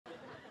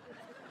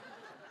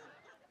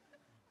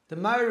The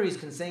Maoris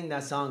can sing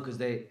that song because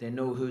they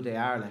know who they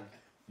are, like,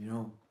 you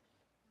know.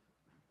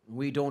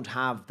 We don't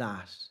have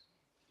that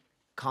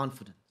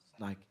confidence.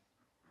 Like,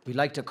 we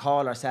like to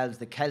call ourselves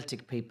the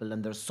Celtic people,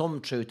 and there's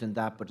some truth in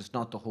that, but it's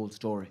not the whole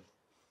story.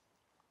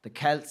 The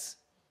Celts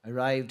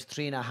arrived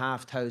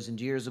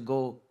 3,500 years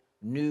ago.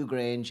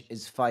 Newgrange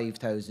is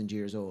 5,000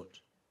 years old.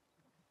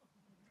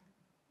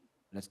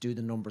 Let's do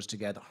the numbers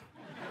together.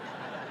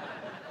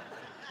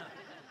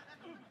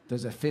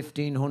 There's a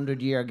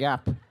 1,500-year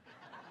gap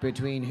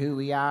between who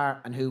we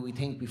are and who we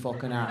think we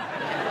fucking are.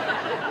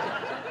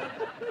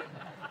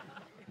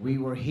 We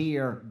were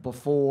here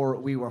before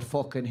we were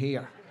fucking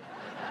here.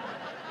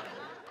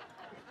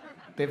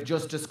 They've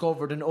just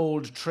discovered an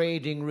old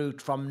trading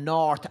route from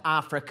North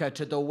Africa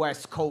to the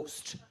West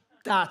Coast.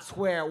 That's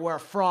where we're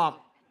from.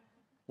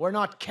 We're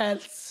not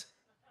Celts.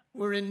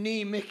 We're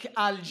anemic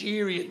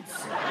Algerians.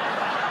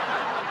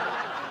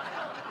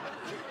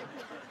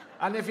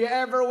 And if you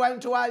ever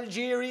went to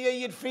Algeria,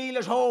 you'd feel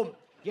at home.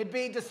 You'd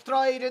be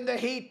destroyed in the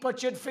heat,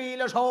 but you'd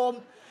feel at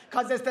home.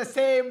 Because it's the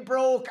same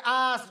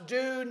broke-ass,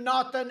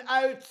 do-nothing,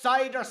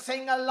 outsider,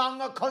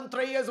 sing-along a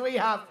country as we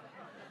have.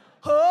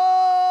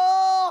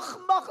 Oh,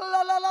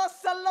 makalala,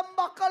 salam,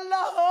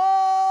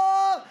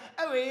 makala,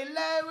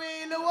 awila,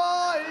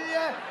 wila,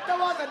 there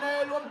was an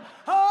album.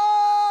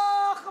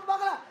 Oh,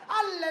 makala,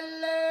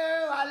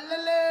 hallelujah,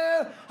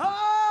 hallelujah.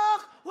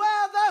 Oh,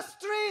 where the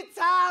streets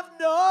have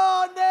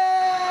no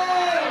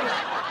name.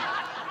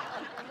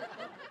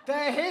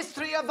 The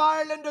history of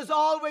Ireland has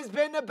always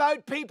been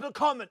about people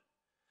coming.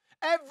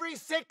 Every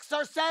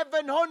 600 or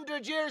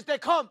 700 years they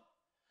come.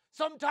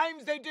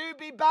 Sometimes they do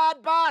be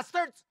bad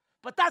bastards,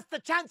 but that's the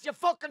chance you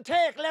fucking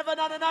take living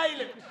on an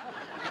island.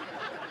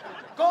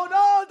 Going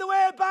all the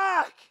way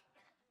back.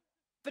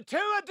 The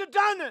Tuatha De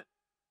Danann,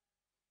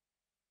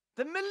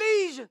 the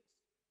Milesians,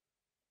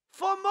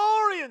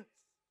 Fomorians,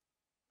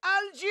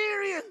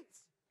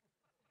 Algerians,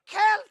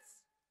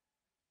 Celts,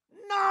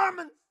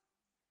 Normans,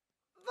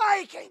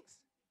 Vikings,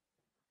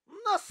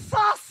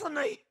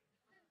 Masasani,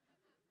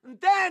 and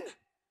then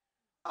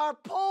our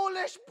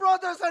Polish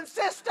brothers and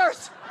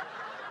sisters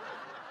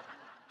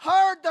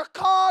heard the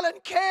call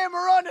and came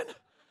running.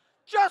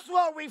 Just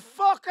what we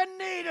fucking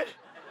needed.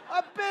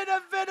 A bit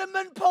of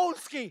vitamin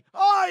Polski.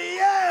 Oh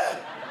yeah!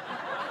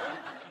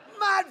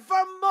 Mad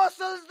for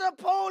muscles, the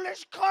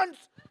Polish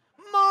cunts.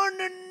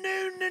 Morning,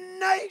 noon and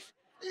night.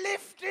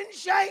 Lifting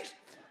shite.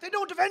 They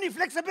don't have any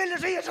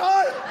flexibility at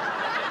all.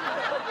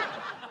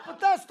 But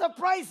that's the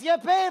price you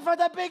pay for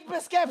the big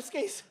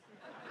Biskepskis.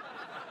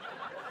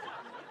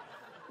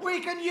 We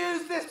can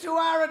use this to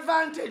our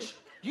advantage.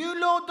 You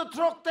load the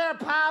truck there,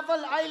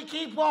 Pavel, I'll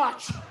keep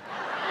watch.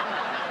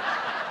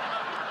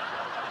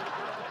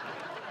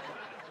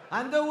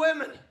 And the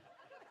women.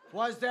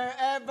 Was there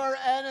ever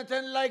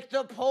anything like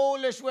the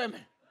Polish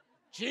women?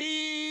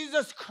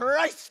 Jesus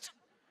Christ.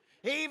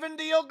 Even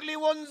the ugly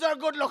ones are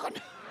good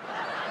looking.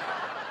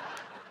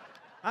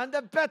 And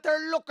the better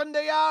looking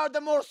they are,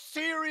 the more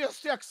serious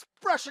the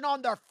expression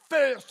on their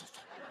faces.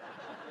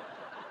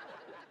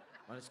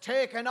 Well, it's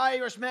taken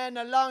Irish men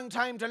a long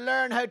time to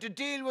learn how to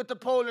deal with the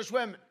Polish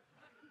women.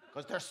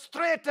 Because they're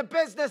straight to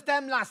business,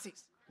 them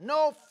lassies.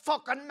 No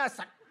fucking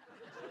messing.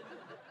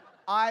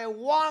 I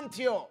want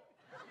you.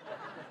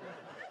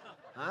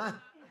 Huh?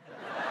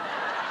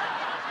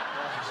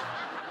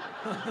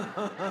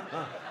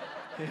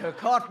 You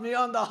caught me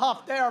on the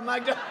hop there,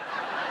 Magda.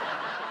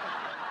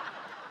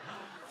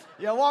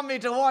 You want me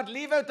to what?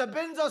 Leave out the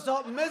bins or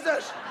something, is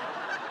it?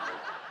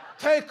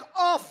 Take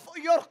off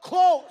your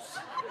clothes.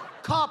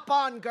 Cop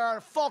on,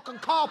 girl. Fucking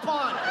cop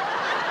on.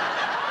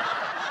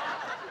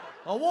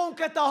 I won't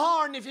get the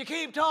horn if you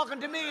keep talking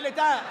to me like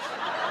that.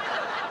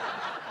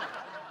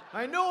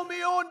 I know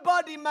me own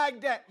body,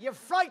 Magda. You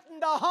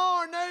frightened the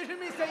horn out of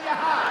me, so you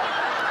have.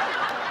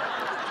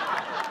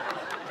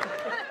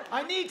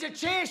 I need to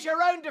chase you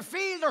around the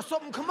field or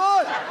something, come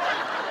on.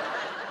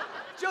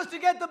 Just to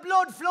get the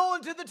blood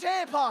flowing to the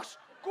teapot.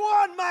 Go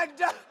on,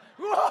 Magda.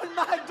 Go on,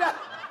 Magda.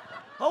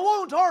 I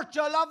won't hurt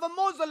you. I'll have a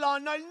muzzle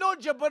on. I'll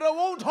nudge you, but I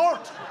won't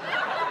hurt.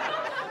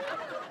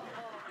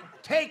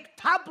 Take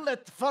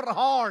tablet for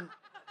horn.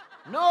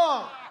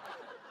 No.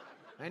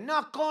 I'm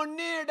not going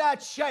near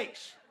that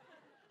shite.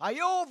 I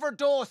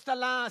overdosed the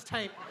last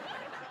time.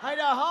 I had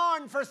a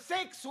horn for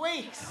 6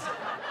 weeks.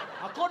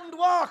 I couldn't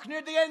walk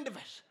near the end of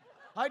it.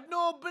 I'd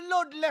no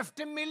blood left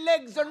in me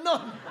legs or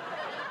nothing.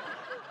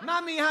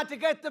 Mammy had to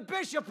get the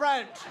bishop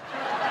round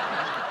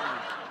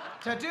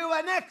to do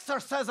an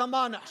exorcism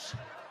on it.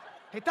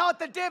 He thought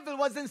the devil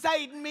was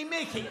inside me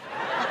Mickey.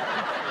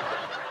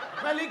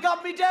 Well, he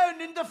got me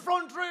down in the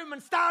front room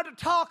and started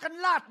talking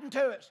Latin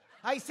to it.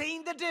 I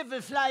seen the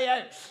devil fly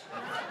out.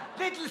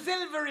 Little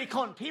silvery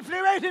cunt. He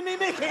flew out of me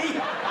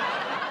Mickey.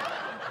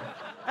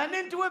 And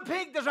into a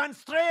pig that ran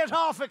straight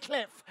off a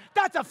cliff.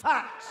 That's a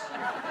fact.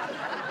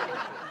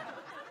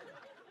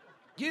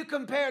 You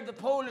compare the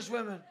Polish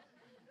women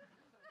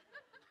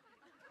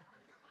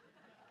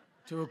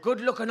to a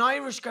good-looking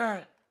Irish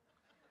girl.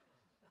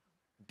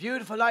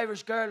 Beautiful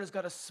Irish girl who's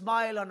got a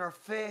smile on her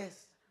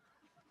face.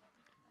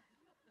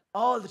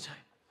 All the time.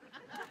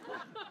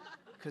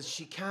 Because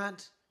she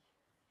can't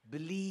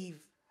believe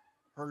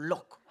her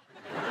luck.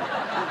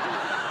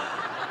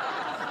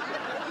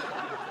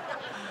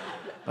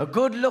 A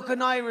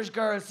good-looking Irish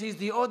girl sees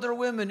the other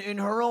women in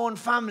her own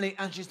family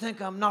and she's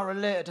thinking, I'm not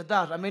related to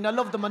that. I mean, I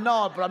love them and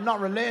all, but I'm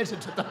not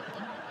related to that.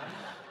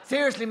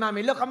 Seriously,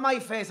 Mammy, look at my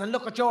face and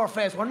look at your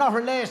face. We're not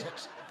related.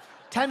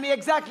 Tell me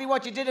exactly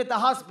what you did at the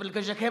hospital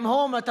because you came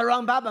home with the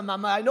wrong baba,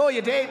 Mama. I know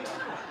you did.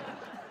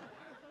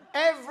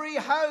 Every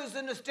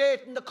housing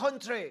estate in the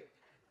country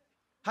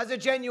has a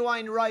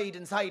genuine ride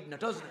inside in it,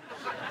 doesn't it?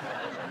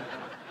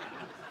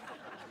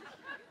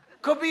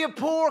 Could be a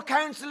poor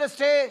council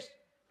estate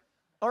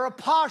or a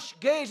posh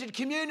gated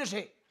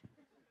community.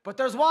 But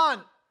there's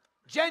one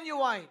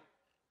genuine,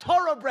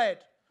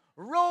 thoroughbred,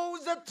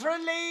 Rosa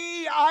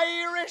Tralee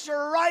Irish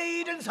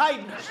ride inside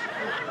it.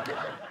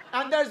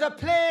 And there's a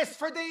place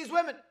for these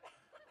women.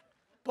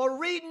 But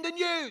reading the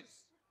news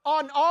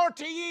on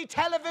RTE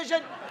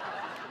television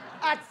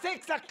at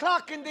 6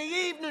 o'clock in the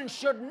evening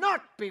should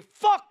not be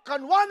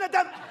fucking one of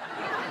them.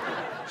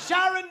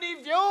 Sharon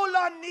Ní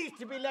Viola needs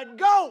to be let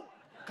go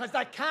because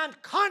I can't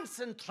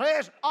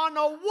concentrate on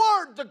a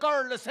word the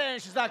girl is saying.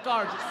 She's that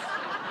gorgeous.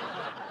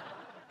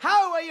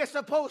 How are you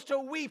supposed to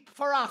weep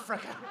for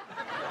Africa?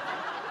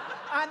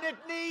 And it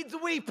needs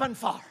weeping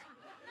for.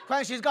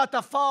 When she's got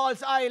the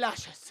false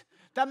eyelashes,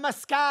 the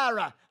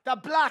mascara, the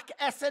black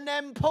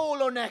S&M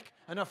polo neck,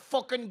 and a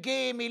fucking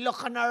gamey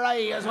look in her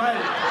eye as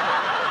well.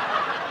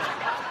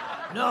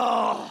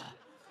 No,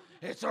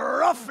 it's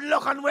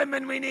rough-looking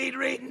women we need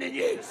reading the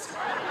news.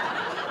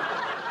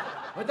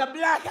 With a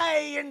black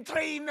eye and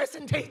 3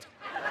 missing teeth.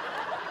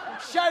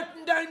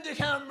 Shouting down the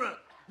camera,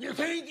 you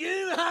think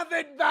you have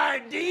it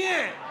bad, do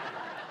you?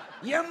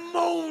 You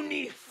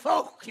moany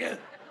folk, you.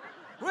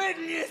 Wait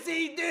till you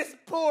see this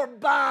poor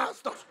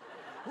bastard.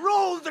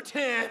 Roll the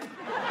tape.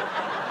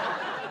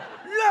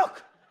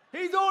 Look,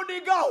 he's only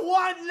got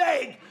one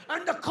leg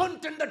and the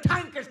cunt in the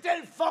tank is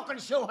still fucking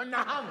showing the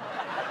hammer.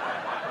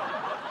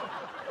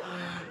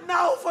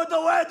 Now for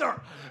the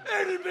weather.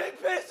 It'll be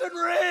pissing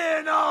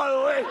rain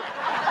all week.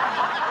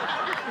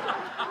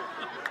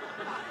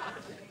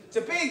 It's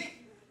a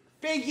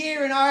big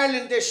year in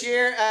Ireland this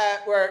year.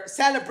 We're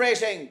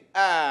celebrating,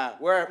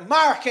 we're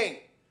marking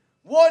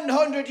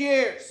 100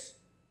 years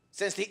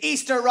since the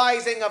Easter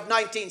Rising of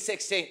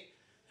 1916.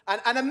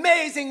 An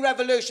amazing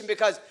revolution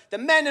because the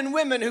men and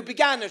women who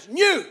began it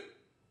knew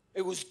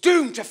it was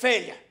doomed to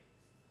failure.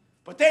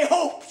 But they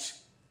hoped.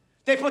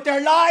 They put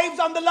their lives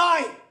on the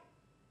line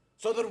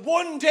so that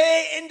one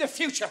day in the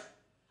future,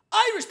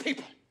 Irish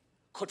people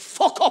could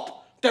fuck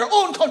up their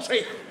own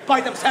country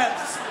by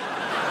themselves.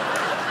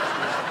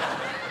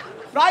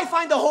 But I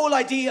find the whole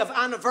idea of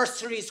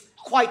anniversaries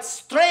quite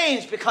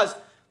strange because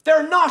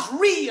they're not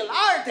real,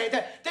 are they?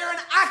 They're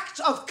an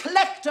act of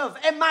collective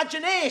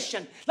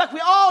imagination. Like we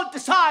all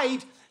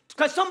decide,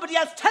 because somebody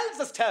else tells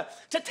us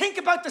to think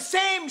about the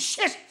same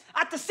shit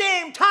at the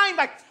same time.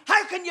 Like,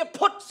 how can you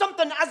put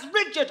something as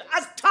rigid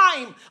as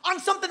time on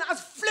something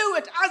as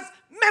fluid as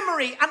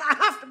memory? And I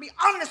have to be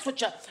honest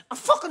with you, I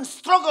fucking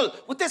struggle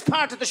with this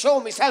part of the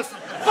show myself.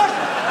 But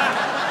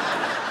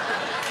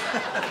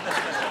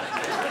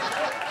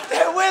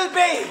there will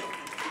be.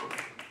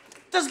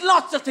 There's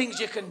lots of things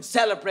you can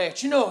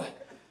celebrate, you know.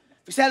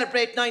 If we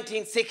celebrate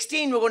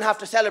 1916, we're going to have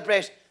to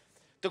celebrate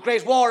the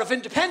Great War of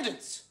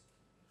Independence,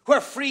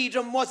 where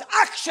freedom was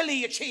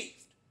actually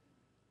achieved.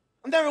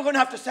 And then we're going to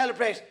have to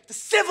celebrate the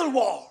Civil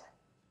War,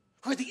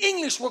 where the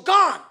English were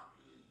gone,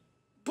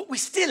 but we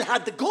still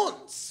had the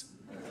guns.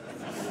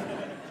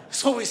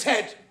 So we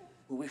said,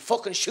 well, we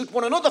fucking shoot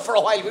one another for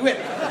a while, we will.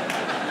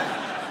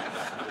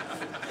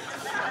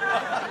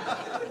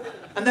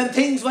 And then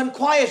things went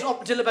quiet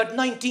up until about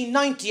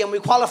 1990 and we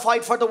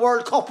qualified for the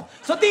World Cup.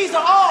 So these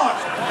are all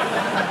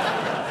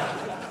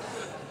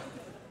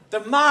the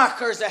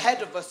markers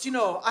ahead of us, you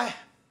know.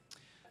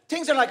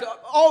 Things are like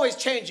always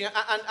changing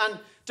and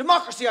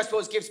democracy, I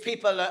suppose, gives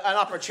people an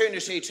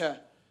opportunity to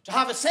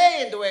have a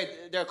say in the way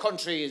their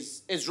country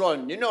is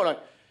run. You know, like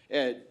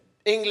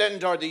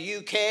England or the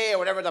UK or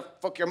whatever the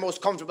fuck you're most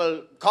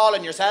comfortable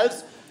calling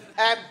yourselves.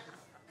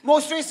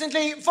 Most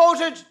recently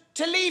voted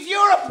to leave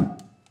Europe.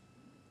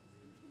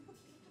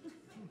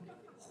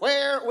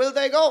 Where will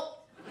they go?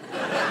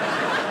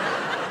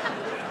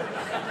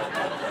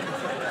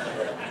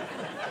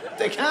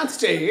 They can't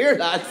stay here,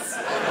 lads.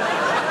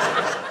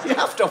 You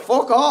have to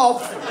fuck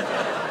off.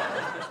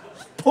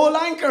 Pull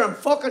anchor and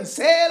fucking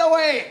sail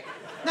away.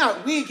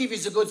 Now, we'll give you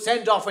a good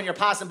send-off when you're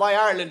passing by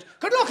Ireland.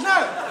 Good luck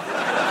now.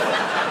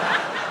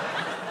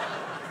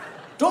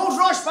 Don't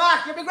rush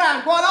back, you'll be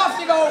grand. Go on, off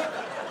you go.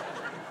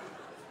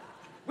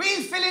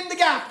 We'll fill in the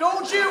gap,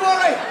 don't you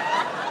worry.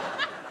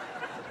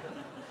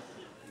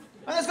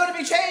 And there's going to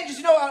be changes,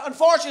 you know.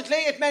 Unfortunately,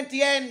 it meant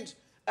the end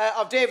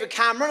of David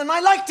Cameron, and I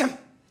liked him.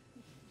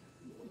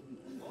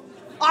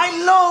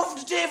 I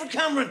loved David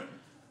Cameron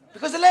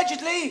because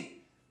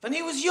allegedly, when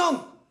he was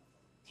young,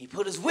 he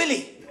put his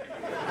willy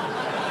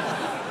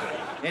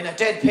in a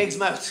dead pig's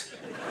mouth.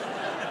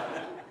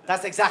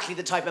 That's exactly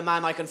the type of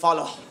man I can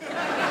follow.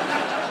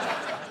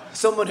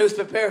 Someone who's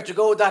prepared to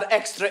go that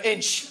extra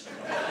inch.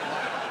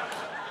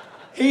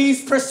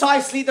 He's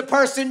precisely the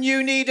person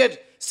you needed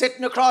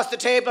sitting across the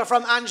table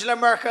from Angela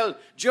Merkel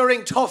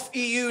during tough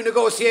EU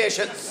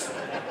negotiations.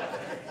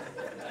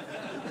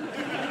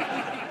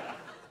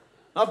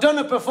 I've done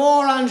it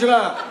before,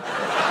 Angela.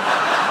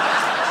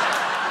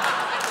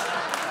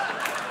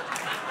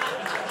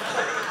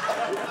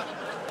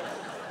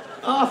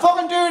 I'll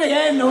fucking do it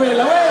again, I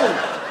will.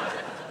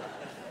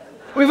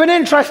 We've an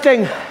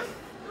interesting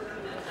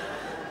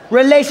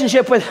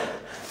relationship with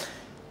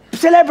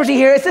celebrity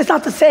here. It's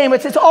not the same,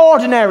 it's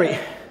ordinary.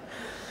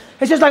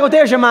 It's just like, oh,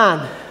 there's your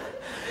man.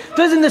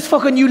 Doesn't this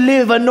fucking you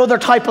live another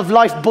type of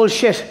life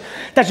bullshit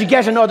that you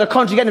get in other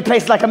countries, you get in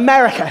places like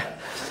America,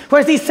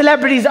 whereas these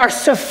celebrities are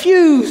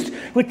suffused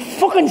with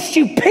fucking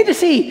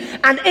stupidity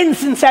and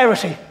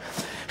insincerity.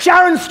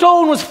 Sharon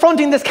Stone was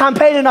fronting this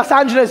campaign in Los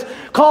Angeles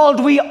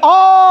called We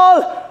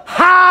All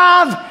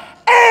Have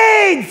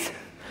AIDS.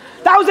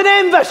 That was the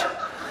name of it.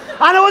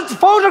 And it was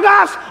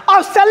photographs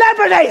of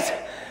celebrities,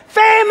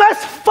 famous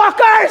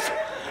fuckers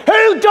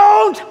who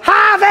don't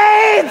have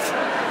AIDS.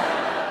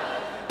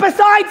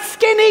 Besides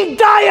skinny,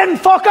 dying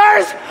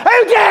fuckers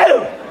who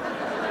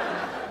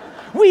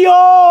do. We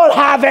all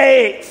have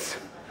AIDS.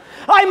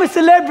 I'm a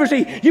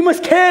celebrity. You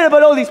must care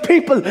about all these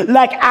people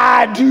like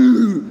I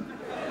do.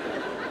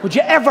 Would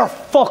you ever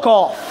fuck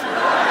off?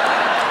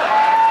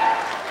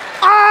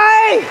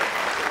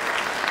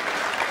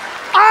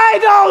 I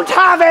don't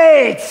have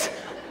AIDS.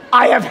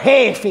 I have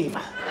hay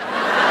fever.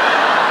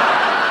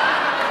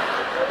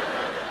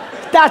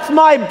 That's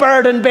my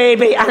burden,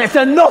 baby, and it's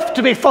enough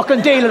to be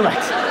fucking dealing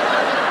with.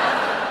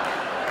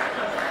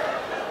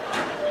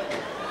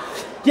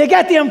 You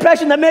get the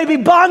impression that maybe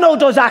Bono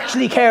does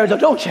actually care, though,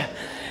 don't you?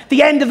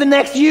 The end of the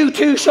next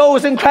U2 show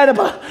is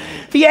incredible.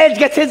 The Edge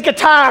gets his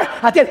guitar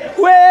at the end,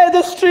 where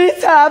the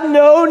streets have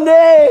no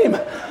name.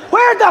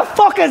 Where the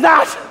fuck is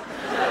that?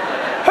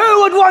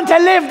 Who would want to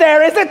live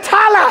there? Is it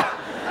Tala?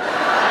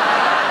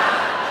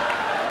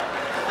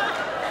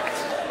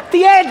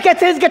 The Edge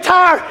gets his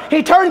guitar,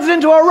 he turns it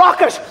into a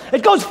rocket.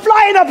 It goes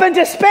flying up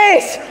into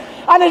space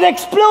and it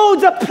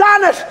explodes a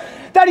planet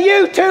that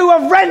you two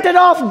have rented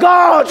off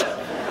God.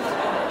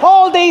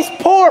 All these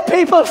poor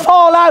people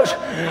fall out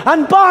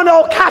and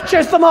Bono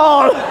catches them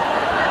all.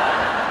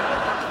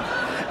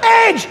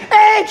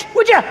 Edge,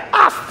 would you?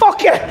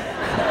 Fuck you.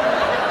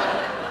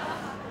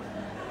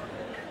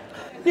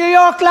 New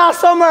York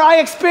last summer, I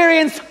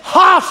experienced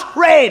hot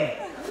rain.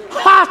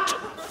 Hot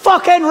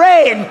fucking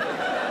rain.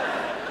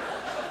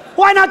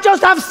 Why not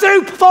just have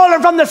soup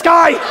falling from the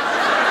sky?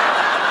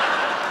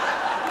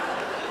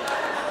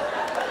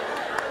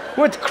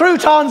 With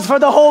croutons for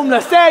the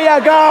homeless. There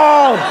you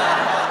go.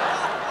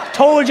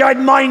 Told you I'd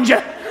mind you.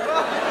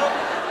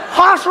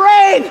 Hot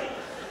rain.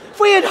 If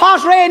we had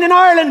hot rain in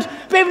Ireland,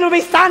 people would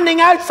be standing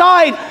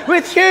outside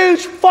with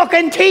huge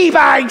fucking tea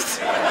bags.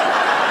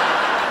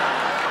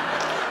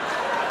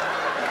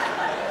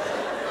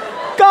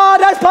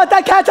 God has put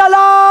the kettle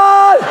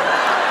on.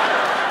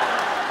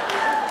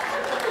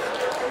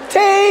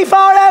 Tea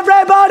for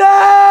everybody.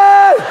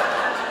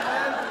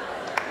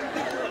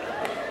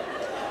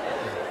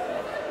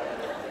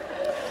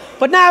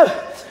 But now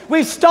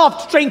we've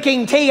stopped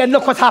drinking tea and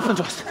look what's happened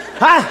to us.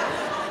 Huh?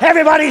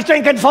 Everybody's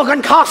drinking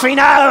fucking coffee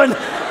now and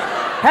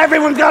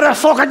everyone's got a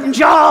fucking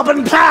job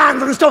and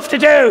plans and stuff to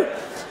do.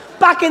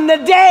 Back in the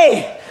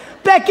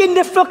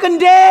fucking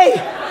day,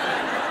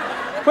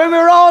 when we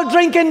were all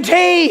drinking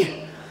tea,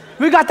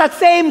 we got that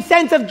same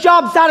sense of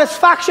job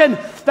satisfaction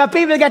that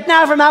people get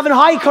now from having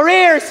high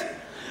careers.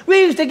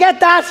 We used to get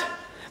that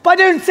by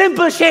doing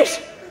simple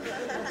shit.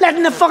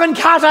 Letting the fucking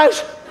cat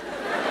out.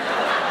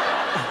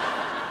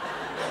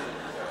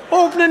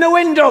 Opening a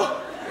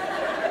window.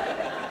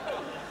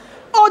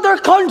 Other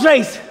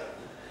countries.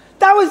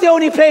 That was the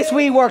only place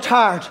we worked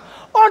hard.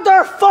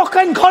 Other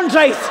fucking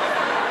countries.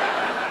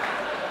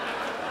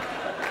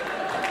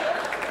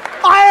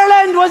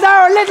 Ireland was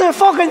our little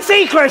fucking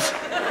secret.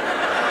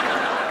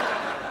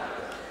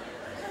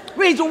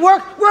 We used to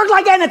work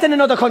like anything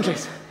in other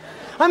countries.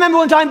 I remember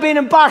one time being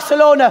in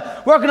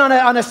Barcelona, working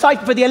on a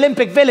site for the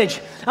Olympic Village,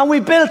 and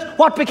we built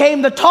what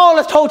became the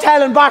tallest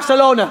hotel in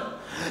Barcelona.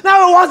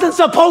 Now, it wasn't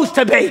supposed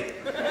to be.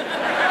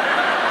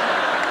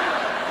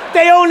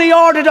 They only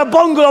ordered a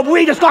bungalow,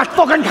 we just got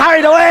fucking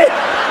carried away.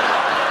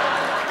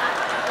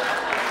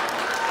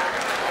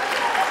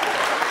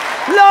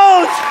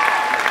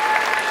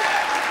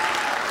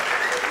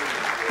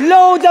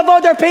 Loads of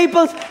other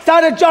people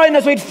started joining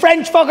us. We had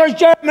French fuckers,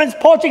 Germans,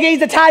 Portuguese,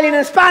 Italian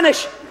and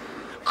Spanish.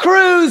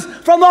 Crews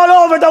from all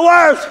over the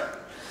world.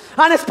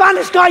 And a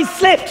Spanish guy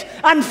slipped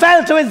and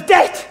fell to his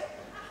death.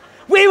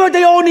 We were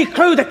the only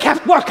crew that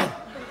kept working.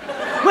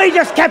 We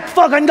just kept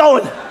fucking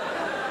going.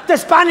 The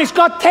Spanish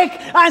got thick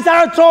and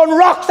started throwing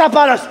rocks up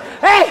at us.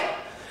 Hey,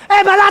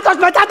 malatos,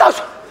 matatos.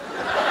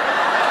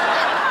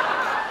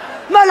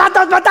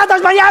 Malatos,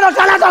 matatos, mañanos,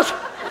 salatos.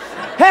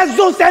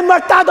 Jesus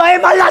enmartado,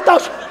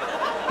 malatos.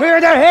 We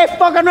were there, hey,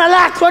 fucking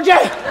relax, would you?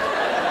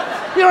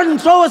 You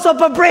wouldn't throw us up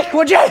a brick,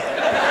 would you?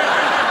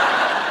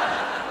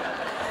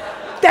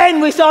 Then Then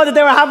we saw that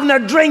they were having their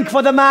drink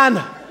for the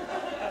man.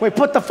 We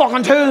put the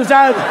fucking tools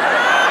down.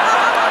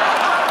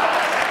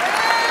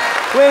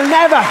 We'll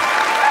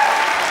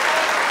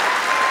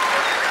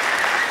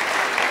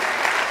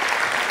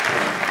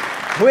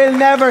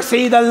never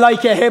see the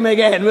like of him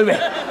again, will we?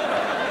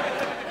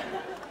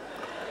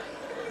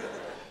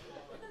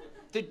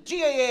 The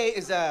GAA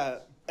is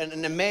an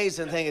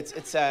amazing thing.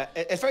 It's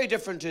very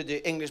different to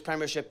the English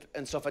Premiership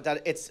and stuff like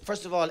that.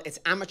 First of all, it's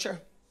amateur.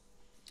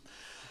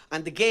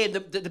 And the game,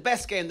 the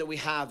best game that we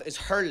have is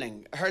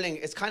hurling. Hurling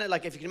is kind of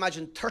like, if you can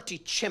imagine, 30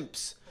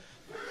 chimps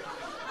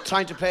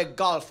trying to play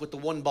golf with the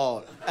one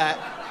ball.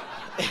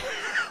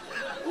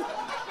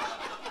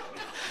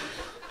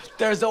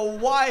 There's a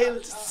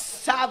wild,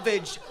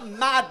 savage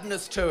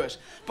madness to it.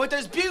 But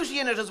there's beauty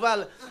in it as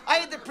well. I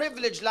had the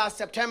privilege last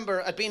September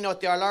of being at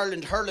the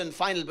All-Ireland hurling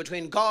final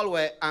between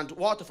Galway and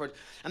Waterford.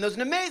 And there was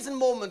an amazing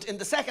moment in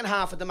the second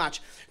half of the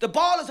match. The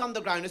ball is on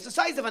the ground. It's the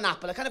size of an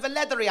apple, a kind of a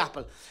leathery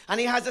apple. And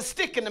he has a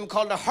stick in him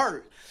called a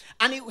hurl.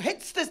 And he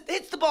hits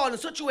the ball in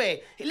such a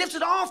way, he lifts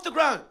it off the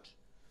ground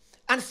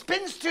and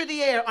spins through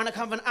the air on a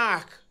kind of an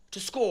arc to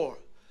score.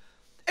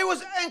 It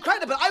was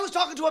incredible. I was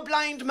talking to a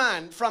blind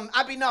man from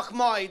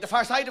Abbeynockmoy, the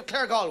far side of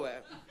Clare Galway.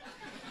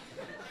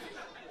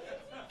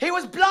 He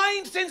was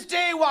blind since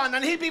day one,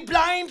 and he'll be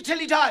blind till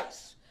he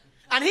dies.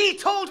 And he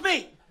told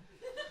me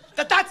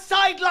that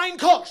sideline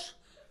cut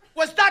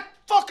was that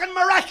fucking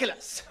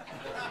miraculous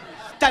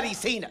that he's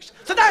seen it.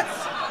 So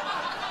that's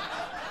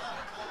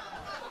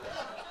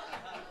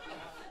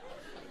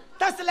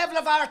the level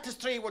of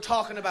artistry we're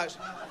talking about.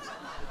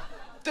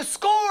 The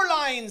score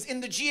lines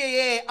in the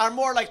GAA are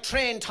more like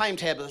train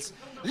timetables.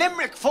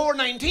 Limerick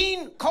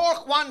 4:19,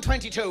 Cork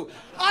 1:22.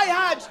 I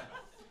had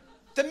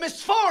the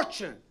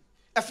misfortune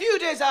a few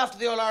days after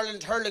the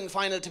All-Ireland hurling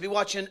final to be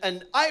watching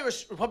an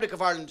Irish Republic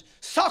of Ireland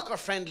soccer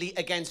friendly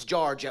against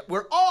Georgia.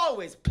 We're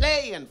always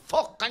playing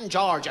fucking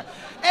Georgia.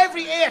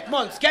 Every 8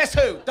 months, guess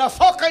who? The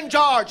fucking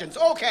Georgians.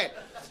 Okay.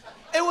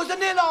 It was a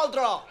 0-all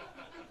draw.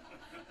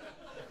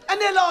 A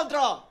 0-all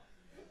draw.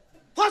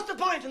 What's the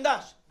point in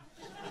that?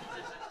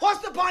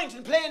 What's the point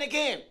in playing a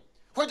game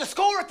where the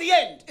score at the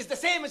end is the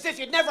same as if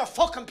you'd never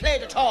fucking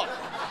played at all?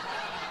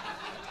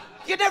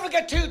 You'd never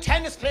get two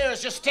tennis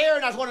players just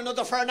staring at one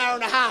another for an hour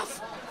and a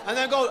half and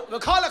then go, we'll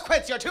call it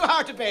quits, you're too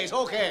hard to bait,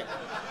 okay.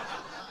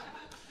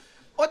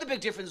 What the big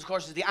difference, of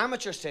course, is the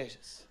amateur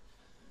status.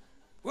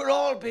 We're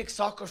all big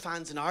soccer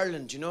fans in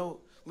Ireland, you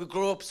know. We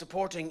grew up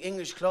supporting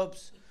English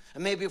clubs.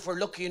 And maybe if we're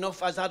lucky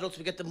enough as adults,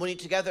 we get the money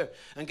together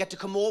and get to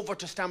come over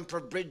to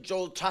Stamford Bridge,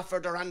 Old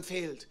Trafford or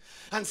Anfield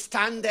and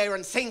stand there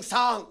and sing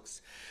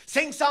songs.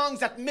 Sing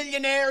songs at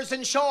millionaires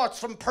in shorts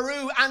from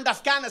Peru and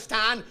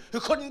Afghanistan who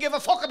couldn't give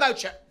a fuck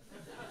about you.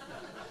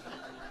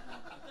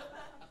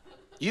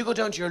 You go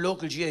down to your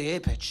local GAA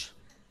pitch,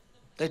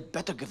 they'd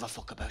better give a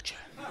fuck about you.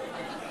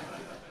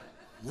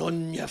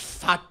 Run, you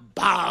fat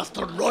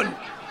bastard, run.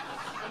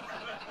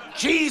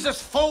 Jesus,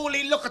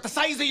 Foley, look at the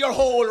size of your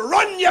hole.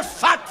 Run, you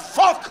fat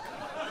fuck.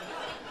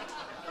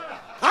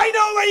 I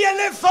know where you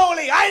live,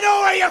 Foley. I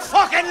know where you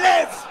fucking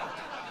live.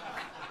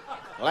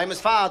 Well, I'm his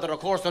father, of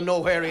course I know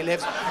where he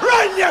lives.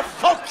 Run, you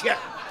fuck, you.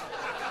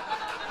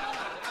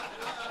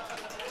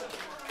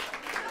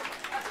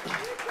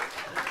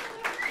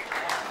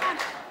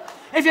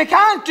 If you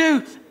can't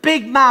do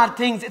big, mad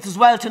things, it's as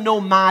well to know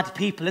mad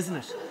people, isn't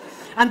it?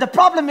 And the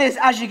problem is,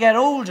 as you get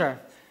older,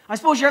 I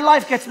suppose your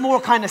life gets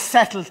more kind of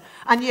settled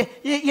and you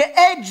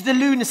edge the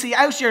lunacy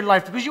out of your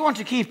life because you want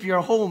to keep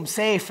your home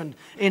safe and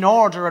in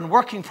order and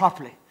working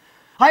properly.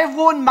 I have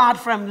one mad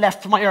friend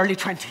left from my early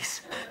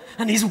 20s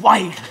and he's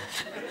wild.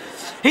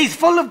 He's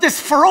full of this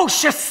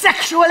ferocious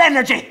sexual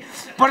energy,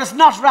 but it's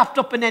not wrapped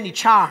up in any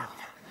charm.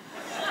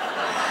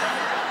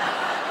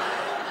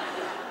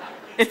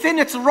 It's in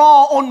its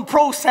raw,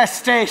 unprocessed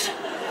state.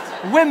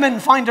 Women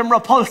find him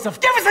repulsive.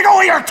 Give us a go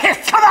of your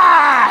tits, come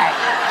on!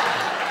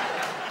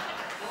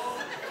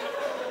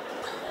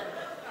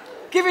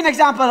 Give you an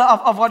example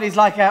of what he's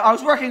like. I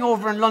was working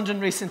over in London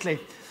recently,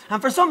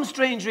 and for some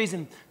strange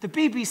reason, the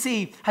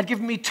BBC had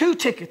given me 2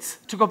 tickets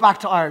to go back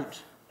to Ireland.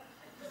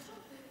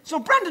 So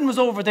Brendan was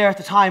over there at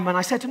the time, and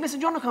I said to him,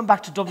 listen, do you want to come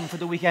back to Dublin for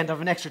the weekend? I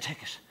have an extra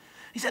ticket.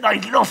 He said,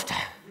 I'd love to.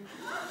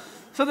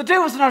 So the 2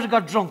 of us and I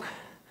got drunk.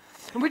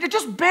 And we'd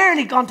just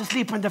barely gone to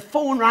sleep when the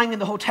phone rang in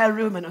the hotel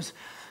room, and it was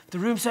the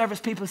room service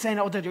people saying,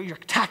 oh, your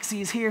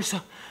taxi is here. So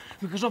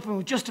we got up and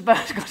we just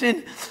about got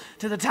in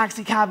to the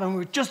taxi cab and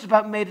we just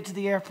about made it to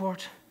the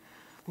airport.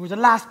 We were the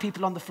last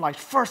people on the flight,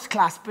 first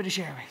class British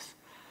Airways.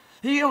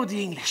 You know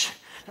the English,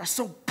 they're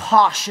so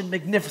posh and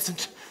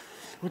magnificent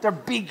with their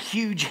big,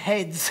 huge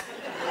heads.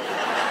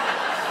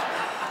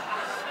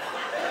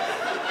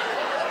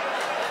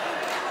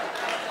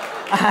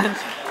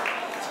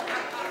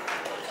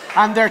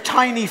 and their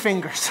tiny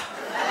fingers.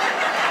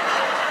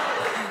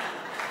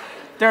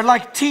 They're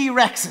like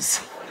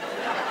T-Rexes.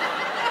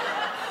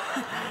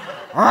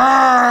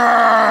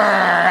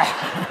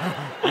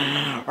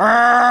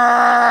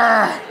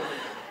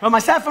 Well,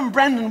 myself and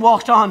Brendan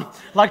walked on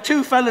like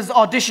 2 fellas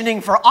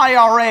auditioning for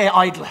IRA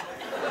Idol.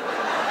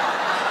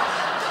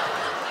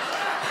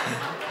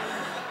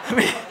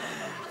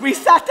 we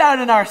sat down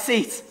in our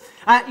seats.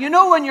 You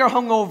know when you're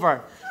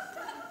hungover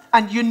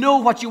and you know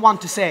what you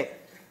want to say?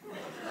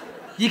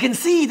 You can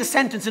see the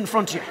sentence in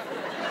front of you.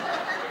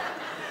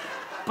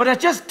 But it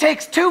just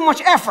takes too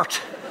much effort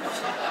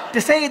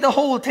to say the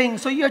whole thing,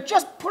 so you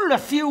just pull a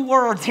few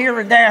words here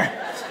and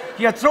there.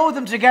 You throw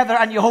them together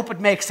and you hope it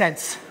makes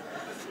sense.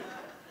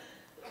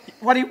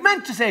 What he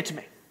meant to say to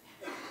me,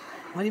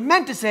 what he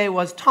meant to say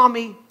was,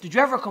 Tommy, did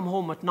you ever come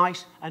home at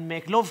night and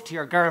make love to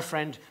your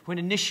girlfriend when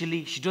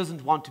initially she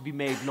doesn't want to be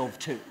made love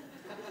to?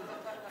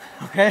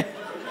 Okay?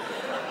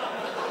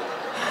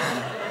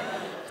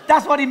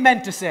 That's what he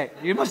meant to say.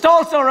 You must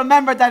also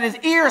remember that his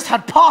ears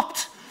had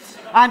popped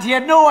and he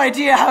had no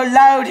idea how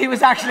loud he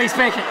was actually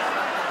speaking.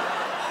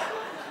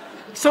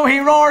 So he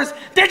roars,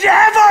 did you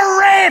ever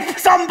rape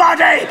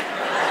somebody?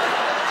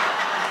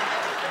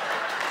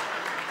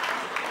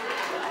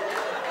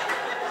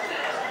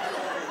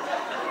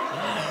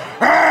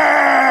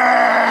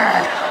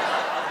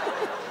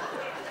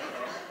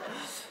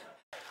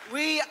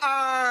 We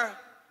are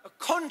a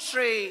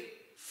country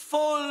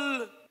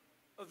full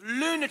of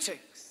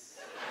lunatics.